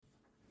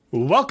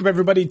Welcome,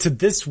 everybody, to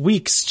this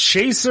week's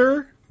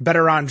Chaser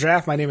Better on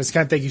Draft. My name is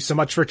Ken. Thank you so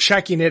much for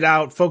checking it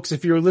out. Folks,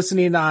 if you're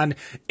listening on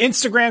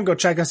Instagram, go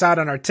check us out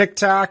on our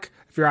TikTok.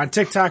 If you're on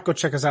TikTok, go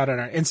check us out on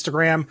our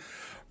Instagram.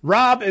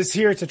 Rob is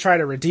here to try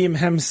to redeem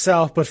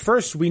himself, but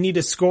first we need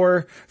a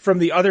score from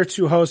the other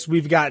two hosts.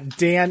 We've got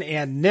Dan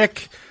and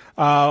Nick.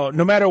 No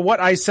matter what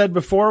I said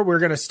before, we're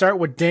going to start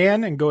with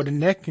Dan and go to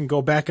Nick and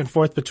go back and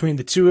forth between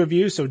the two of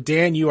you. So,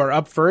 Dan, you are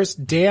up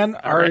first. Dan,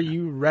 are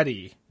you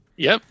ready?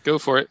 Yep, go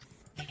for it.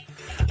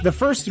 The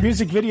first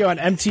music video on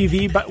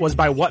MTV was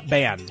by what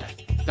band?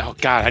 Oh,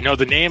 God, I know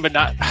the name, but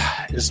not...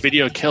 This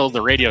video killed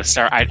the radio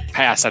star. I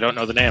pass. I don't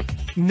know the name.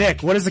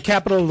 Nick, what is the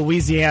capital of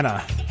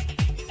Louisiana?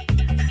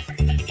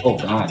 Oh,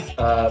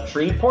 God.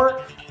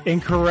 Shreveport?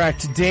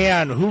 Incorrect.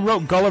 Dan, who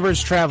wrote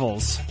Gulliver's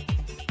Travels?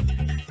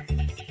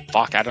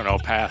 Fuck, I don't know.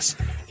 Pass.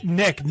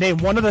 Nick, name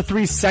one of the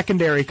three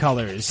secondary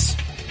colors.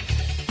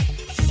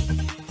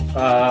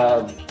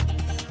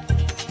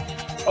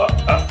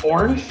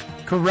 Orange?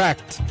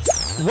 Correct.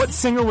 What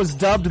singer was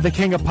dubbed the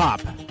King of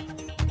Pop?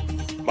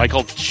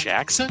 Michael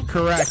Jackson?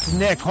 Correct.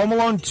 Nick, Home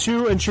Alone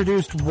 2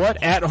 introduced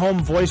what at-home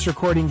voice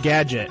recording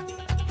gadget?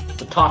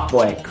 The Talk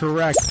Boy.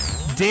 Correct.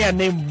 Dan,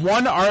 name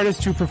one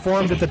artist who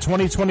performed at the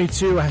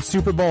 2022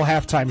 Super Bowl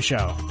halftime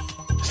show.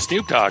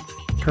 Snoop Dogg.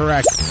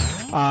 Correct.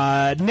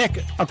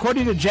 Nick,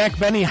 according to Jack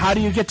Benny, how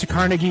do you get to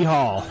Carnegie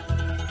Hall?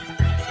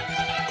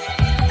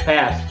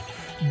 Pass.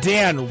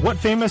 Dan, what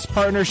famous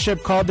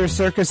partnership called their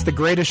circus the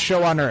greatest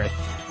show on earth?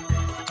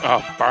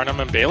 Oh,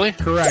 Barnum and Bailey?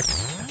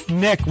 Correct.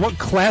 Nick, what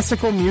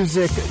classical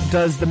music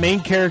does the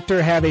main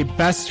character have a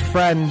best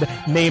friend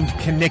named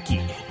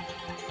Kaniki?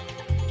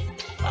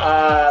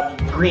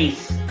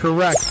 Grease.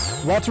 Correct.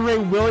 Walter Ray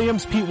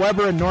Williams, Pete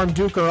Weber, and Norm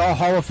Duke are all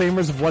Hall of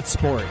Famers of what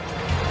sport?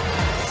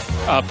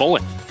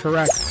 Bowling.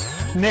 Correct.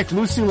 Nick,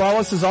 Lucy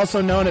Lawless is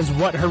also known as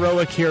what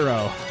heroic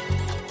hero?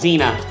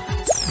 Xena.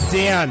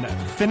 Dan,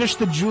 finish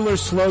the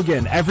jeweler's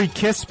slogan. Every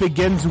kiss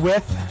begins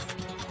with...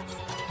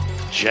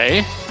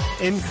 J?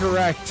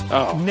 Incorrect.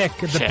 Oh, Nick,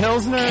 the shit.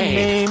 Pilsner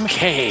name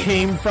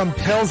came from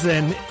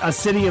Pilsen, a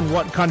city in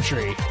what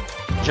country?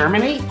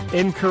 Germany?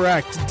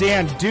 Incorrect.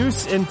 Dan,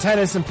 deuce in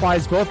tennis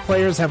implies both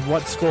players have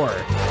what score?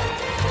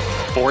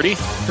 40?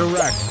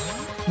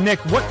 Correct. Nick,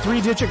 what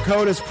three-digit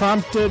code is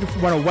prompted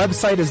when a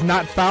website is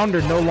not found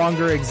or no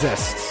longer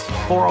exists?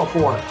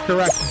 404.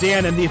 Correct.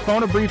 Dan, in the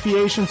phone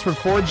abbreviations for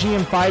 4G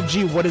and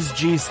 5G, what does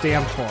G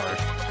stand for?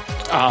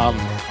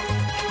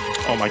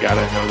 Oh my God,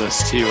 I know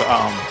this too.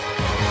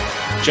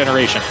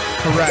 Generation.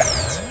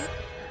 Correct.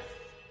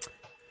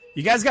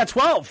 You guys got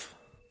 12.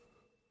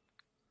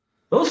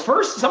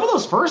 Some of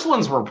those first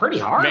ones were pretty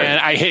hard. Man,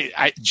 I hate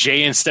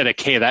J instead of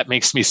K. That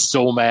makes me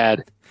so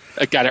mad.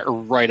 I got it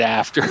right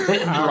after.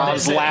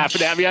 Rob's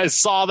laughing at me. I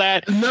saw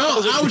that.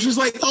 No, I was just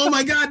like, oh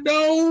my God,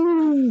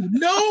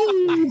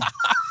 no.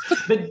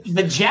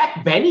 The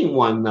Jack Benny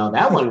one, though,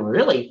 that one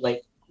really,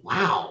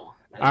 wow.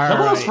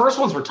 Some of those first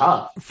ones were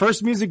tough.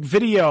 First music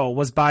video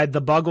was by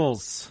the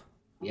Buggles.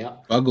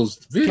 Yep.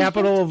 Buggles.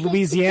 Capital of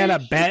Louisiana,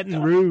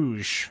 Baton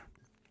Rouge.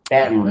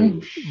 Baton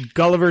Rouge.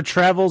 Gulliver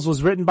Travels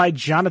was written by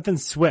Jonathan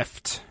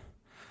Swift.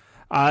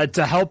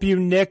 To help you,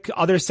 Nick,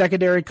 other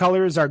secondary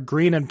colors are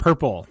green and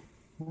purple.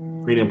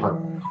 Green and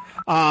purple.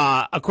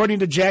 According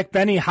to Jack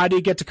Benny, how do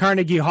you get to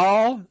Carnegie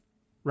Hall?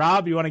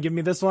 Rob, you want to give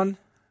me this one?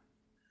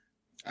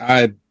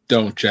 I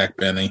don't, Jack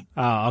Benny.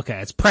 Oh, okay.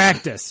 It's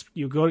practice.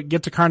 You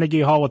get to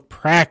Carnegie Hall with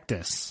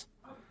practice.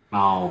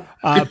 No.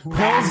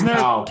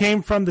 Pilsner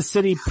came from the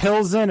city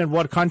Pilsen in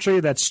what country?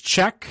 That's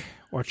Czech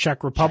or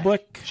Czech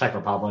Republic? Czech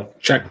Republic.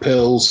 Czech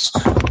pills.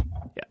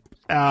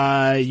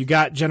 You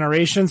got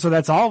Generation, so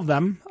that's all of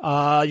them.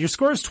 Your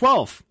score is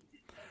 12.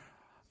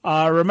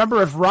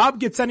 Remember, if Rob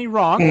gets any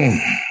wrong,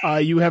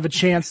 you have a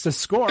chance to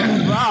score.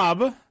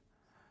 Rob,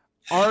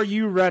 are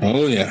you ready?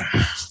 Oh, yeah.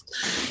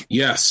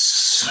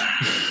 Yes.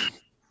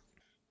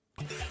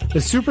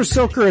 The Super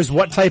Soaker is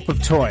what type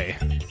of toy?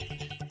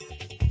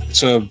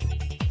 It's a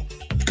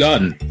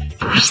gun.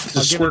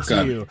 I'll give it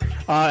to you.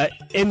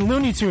 In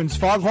Looney Tunes,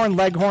 Foghorn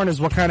Leghorn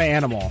is what kind of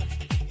animal?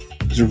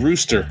 It's a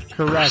rooster.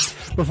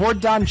 Correct. Before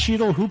Don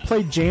Cheadle, who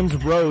played James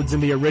Rhodes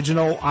in the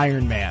original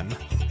Iron Man?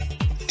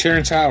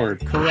 Terrence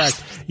Howard. Correct.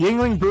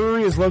 Yingling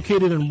Brewery is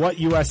located in what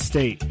U.S.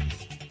 state?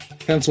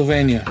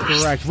 Pennsylvania.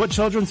 Correct. What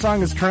children's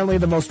song is currently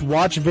the most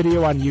watched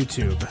video on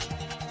YouTube?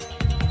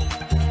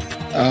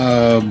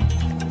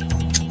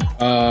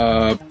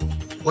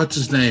 What's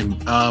his name?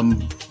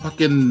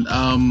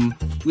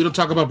 We Don't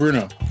Talk About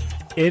Bruno.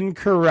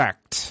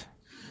 Incorrect.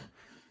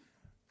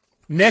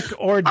 Nick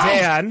or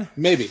Dan?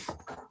 Maybe.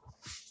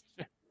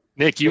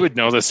 Nick, you would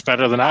know this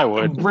better than I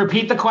would.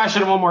 Repeat the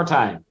question one more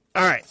time.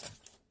 All right.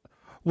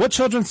 What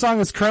children's song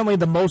is currently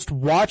the most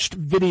watched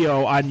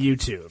video on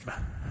YouTube?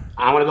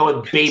 I want to go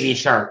with Baby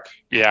Shark.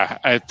 Yeah,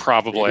 I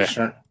probably.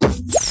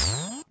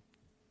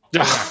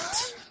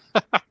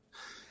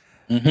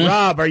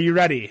 Rob, are you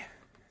ready?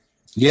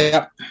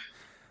 Yeah.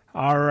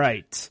 All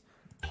right.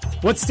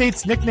 What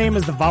state's nickname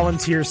is the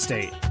Volunteer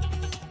State?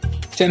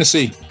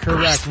 Tennessee.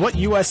 Correct. What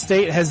U.S.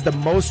 state has the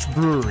most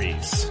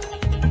breweries?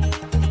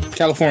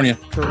 California.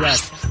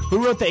 Correct. Who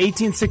wrote the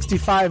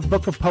 1865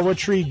 book of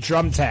poetry,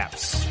 Drum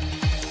Taps?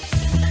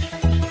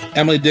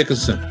 Emily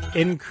Dickinson.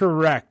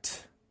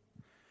 Incorrect.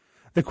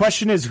 The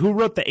question is, who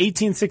wrote the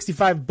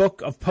 1865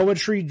 book of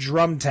poetry,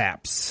 Drum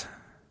Taps?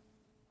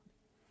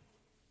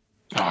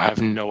 Oh, I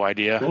have no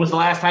idea. When was the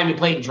last time you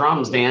played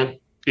drums, Dan?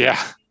 Yeah.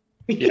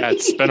 Yeah,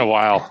 it's been a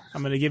while.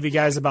 I'm going to give you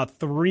guys about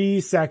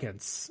 3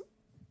 seconds.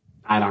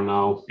 I don't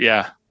know.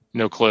 Yeah,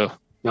 no clue.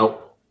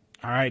 Nope.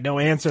 All right, no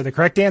answer. The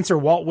correct answer,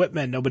 Walt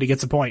Whitman. Nobody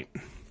gets a point.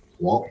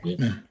 Walt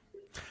Whitman.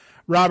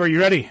 Rob, are you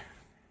ready?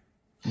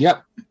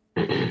 Yep.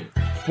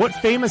 What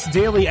famous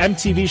daily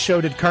MTV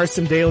show did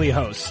Carson Daly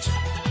host?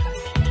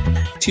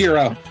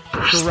 Tira.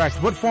 Correct.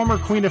 What former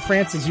Queen of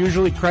France is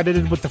usually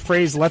credited with the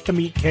phrase, let them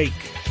eat cake?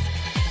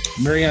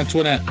 Marie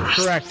Antoinette.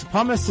 Correct.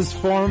 Pumice is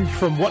formed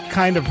from what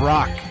kind of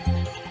rock?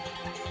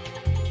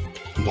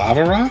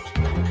 Lava rock?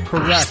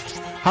 Correct.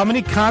 How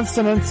many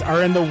consonants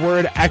are in the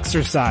word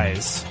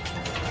exercise?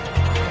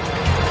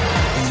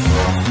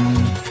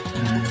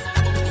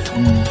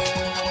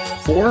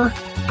 4?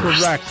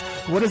 Correct.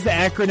 What does the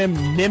acronym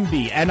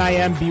NIMBY,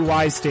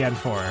 N-I-M-B-Y, stand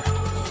for?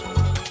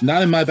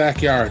 Not in my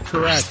backyard.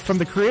 Correct. From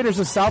the creators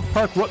of South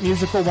Park, what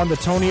musical won the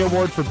Tony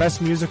Award for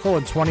Best Musical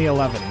in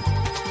 2011?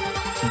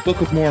 The Book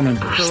of Mormon.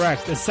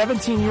 Correct. A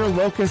 17-year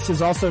locust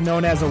is also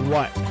known as a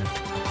what?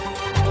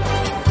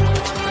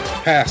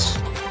 Pass.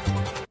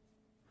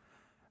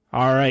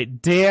 All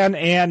right. Dan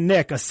and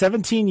Nick, a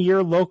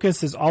 17-year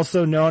locust is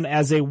also known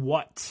as a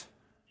what?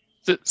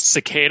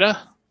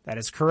 Cicada? That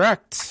is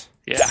correct.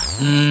 Yeah.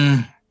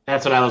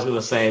 That's what I was going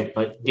to say,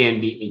 but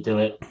Dan beat me to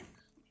it.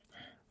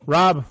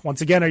 Rob,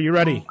 once again, are you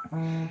ready?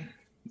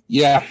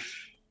 Yeah.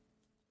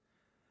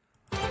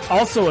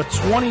 Also, a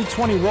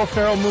 2020 Will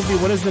Ferrell movie.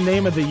 What is the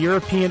name of the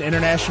European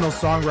International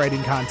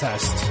Songwriting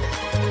Contest?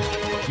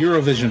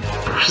 Eurovision.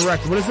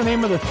 Correct. What is the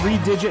name of the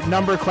 3-digit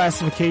number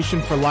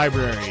classification for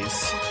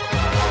libraries?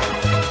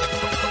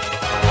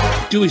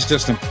 Dewey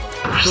System.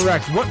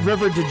 Correct. What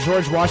river did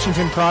George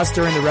Washington cross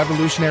during the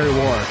Revolutionary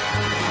War?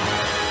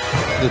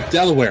 The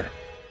Delaware.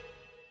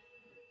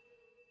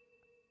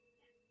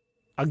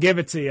 I'll give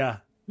it to you.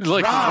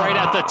 Like right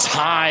at the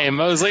time.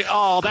 I was like,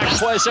 oh, that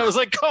question. I was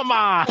like, come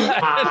on.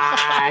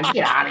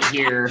 Get out of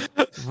here.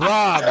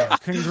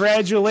 Rob,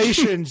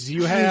 congratulations.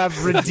 You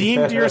have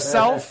redeemed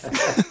yourself.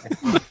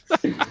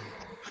 You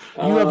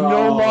have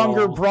no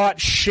longer brought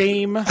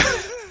shame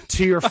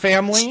to your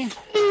family.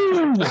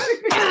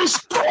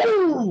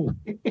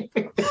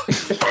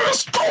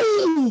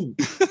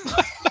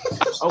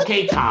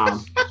 Okay,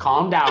 Tom,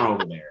 calm down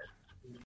over there.